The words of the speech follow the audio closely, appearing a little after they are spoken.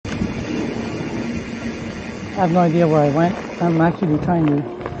have no idea where I went. I'm actually trying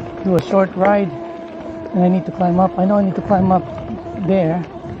to do a short ride and I need to climb up. I know I need to climb up there,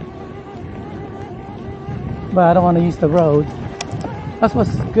 but I don't want to use the road. That's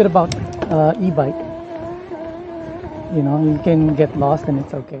what's good about e-bike. You know, you can get lost and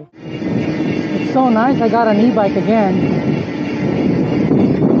it's okay. It's so nice. I got an e-bike again.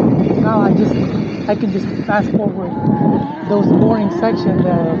 Now I can just fast forward those boring sections,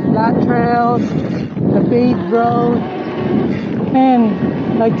 the flat trails, the paved road,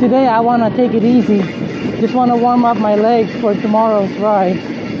 and like today I want to take it easy. Just want to warm up my legs for tomorrow's ride.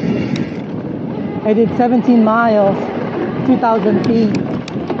 I did 17 miles, 2,000 feet.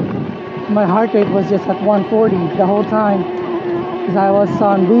 My heart rate was just at 140 the whole time because I was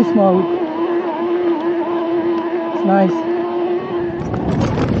on boost mode. It's nice.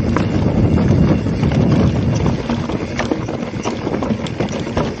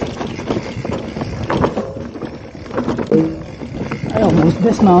 I almost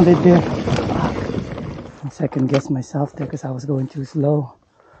dismounted there. I second guessed myself there because I was going too slow.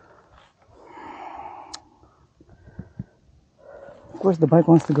 Of course the bike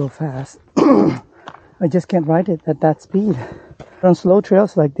wants to go fast. I just can't ride it at that speed. On slow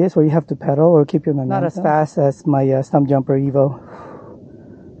trails like this where you have to pedal or keep your momentum. Not as fast as my Stump Jumper Evo.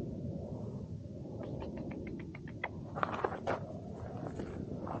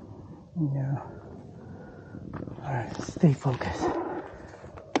 Yeah. Alright, stay focused.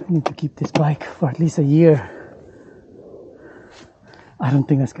 I need to keep this bike for at least a year. I don't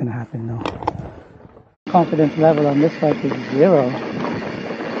think that's gonna happen though. Confidence level on this bike is 0.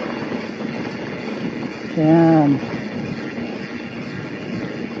 Damn.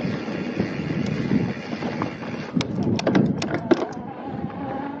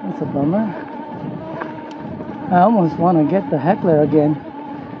 That's a bummer. I almost want to get the heckler again.